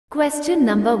Question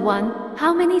number 1.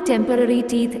 How many temporary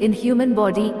teeth in human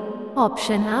body?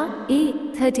 Option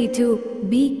A 32,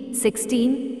 B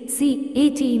 16, C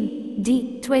 18,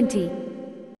 D 20.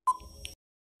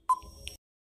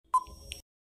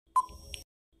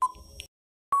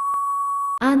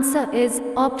 Answer is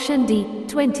option D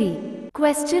 20.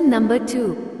 Question number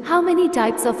 2. How many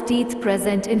types of teeth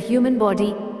present in human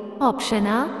body? Option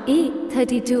A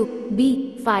 32,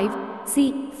 B 5,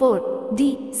 C 4,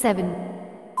 D 7.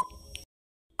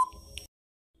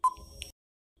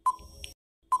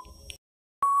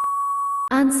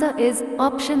 Answer is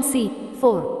option C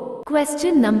 4.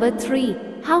 Question number 3.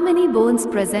 How many bones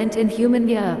present in human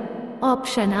ear?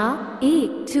 Option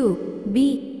A 2,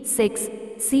 B 6,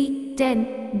 C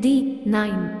 10, D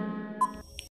 9.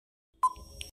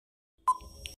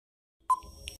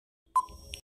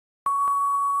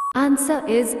 Answer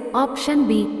is option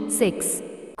B 6.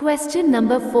 Question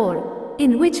number 4.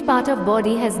 In which part of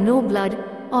body has no blood?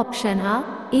 Option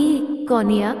A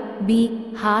cornea,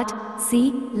 B heart,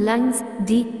 C lungs,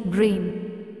 D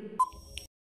brain.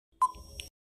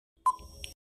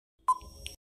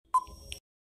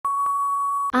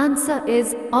 Answer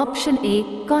is option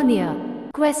A cornea.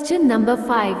 Question number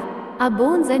 5. Our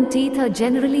bones and teeth are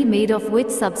generally made of which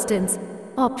substance?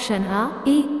 Option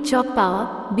A chalk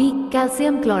powder, B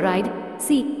calcium chloride,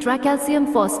 C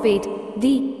tricalcium phosphate,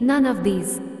 D none of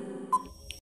these.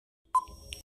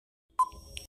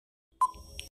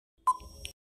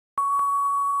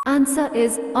 Answer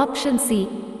is option C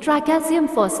tricalcium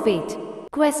phosphate.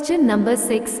 Question number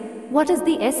 6. What is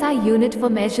the SI unit for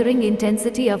measuring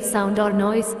intensity of sound or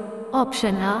noise?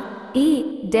 Option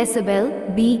A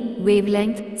decibel, B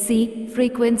wavelength, C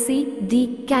frequency,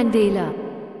 D candela.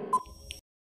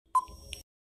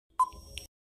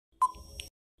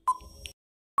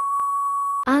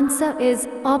 Answer is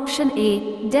option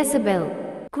A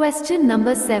decibel. Question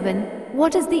number 7.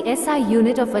 What is the SI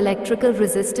unit of electrical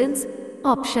resistance?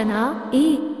 Option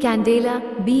A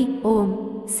candela, B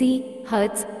ohm, C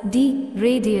hertz, D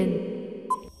radian.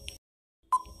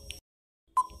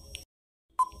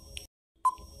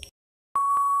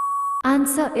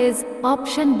 Answer is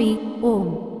option B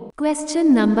ohm.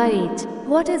 Question number 8.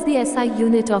 What is the SI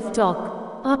unit of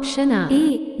torque? Option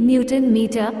A Newton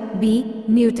meter, B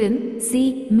Newton,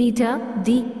 C meter,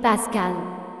 D Pascal.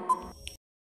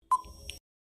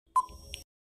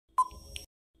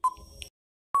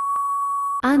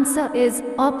 Answer is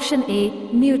option A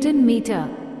Newton meter.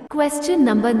 Question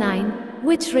number 9.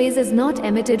 Which rays is not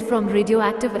emitted from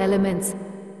radioactive elements?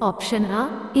 Option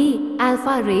A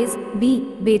alpha rays,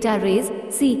 B beta rays,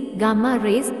 C gamma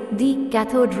rays, D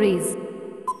cathode rays.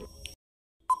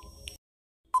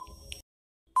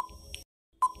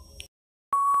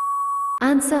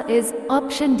 Answer is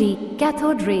option D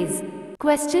cathode rays.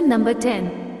 Question number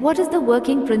 10. What is the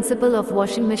working principle of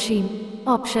washing machine?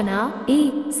 Option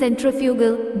A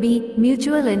centrifugal, B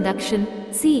mutual induction,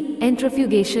 C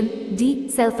centrifugation, D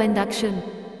self-induction.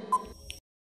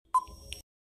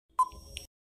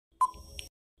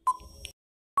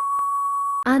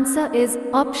 Answer is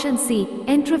option C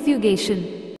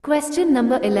centrifugation. Question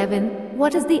number 11.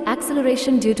 What is the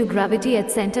acceleration due to gravity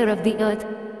at center of the earth?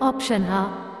 Option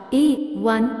A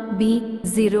 1, B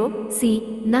 0,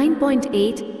 C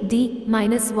 9.8, D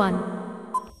 -1.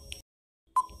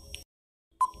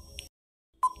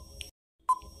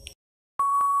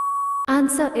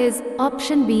 Answer is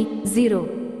option B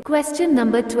 0. Question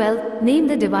number 12. Name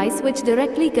the device which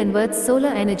directly converts solar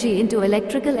energy into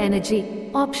electrical energy.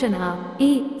 Option A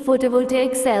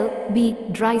photovoltaic cell, B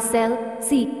dry cell,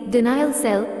 C denial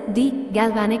cell, D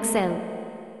galvanic cell.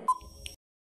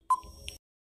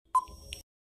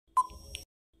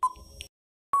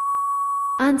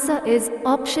 Answer is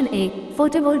option A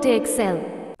photovoltaic cell.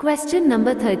 Question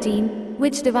number 13.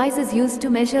 Which device is used to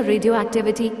measure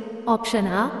radioactivity? Option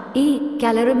A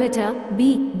calorimeter,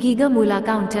 B gigamolar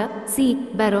counter, C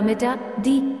barometer,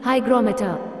 D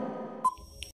hygrometer.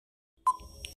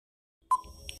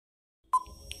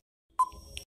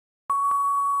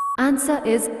 Answer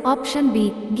is option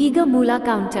B gigamolar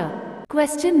counter.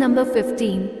 Question number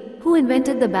 15. Who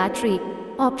invented the battery?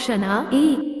 Option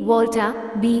A Volta,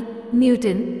 B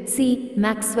Newton, C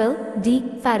Maxwell, D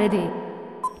Faraday.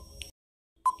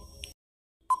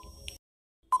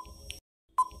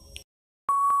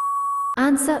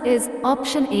 Answer is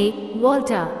option A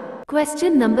Volta.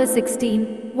 Question number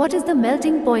 16. What is the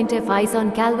melting point of ice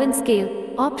on Kelvin scale?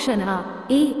 Option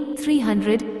A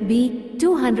 300, B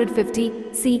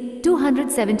 250, C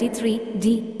 273,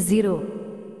 D 0.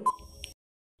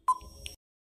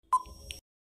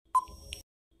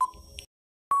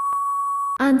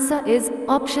 Answer is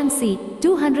option C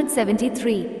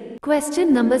 273.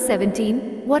 Question number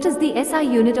 17. What is the SI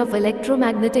unit of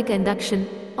electromagnetic induction?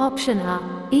 Option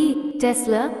A. A.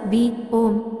 Tesla. B.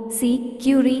 Ohm. C.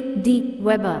 Curie. D.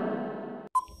 Weber.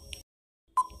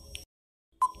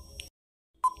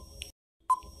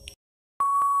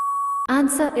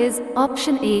 Answer is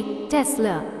option A.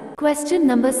 Tesla. Question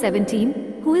number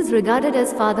 17. Who is regarded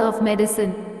as father of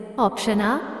medicine? Option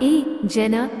A. A.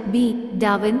 Jenner. B.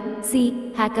 Darwin.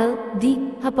 C. Haeckel.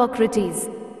 D. Hippocrates.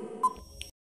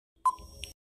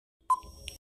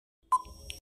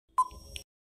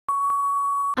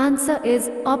 Answer is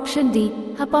option D.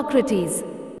 Hippocrates.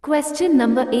 Question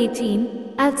number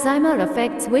 18. Alzheimer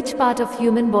affects which part of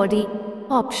human body?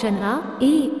 Option A.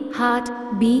 A.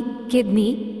 Heart. B.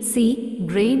 Kidney. C.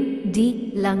 Brain.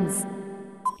 D. Lungs.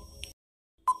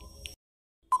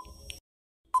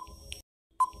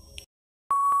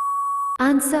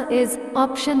 Answer is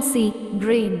option C.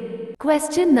 Brain.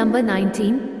 Question number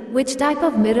 19. Which type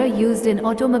of mirror used in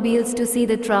automobiles to see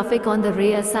the traffic on the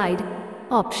rear side?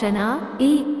 Option A.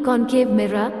 A. Concave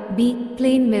mirror. B.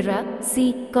 Plane mirror.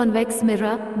 C. Convex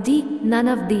mirror. D. None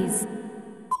of these.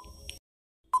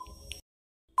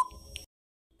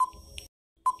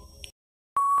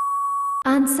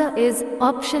 Answer is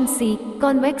option C.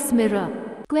 Convex mirror.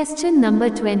 Question number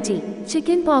 20.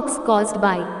 Chickenpox caused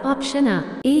by option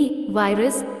A.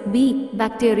 Virus. B.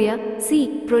 Bacteria.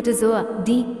 C. Protozoa.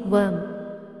 D. Worm.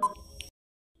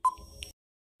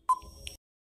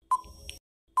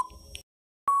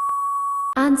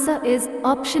 Answer is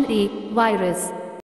option A. Virus.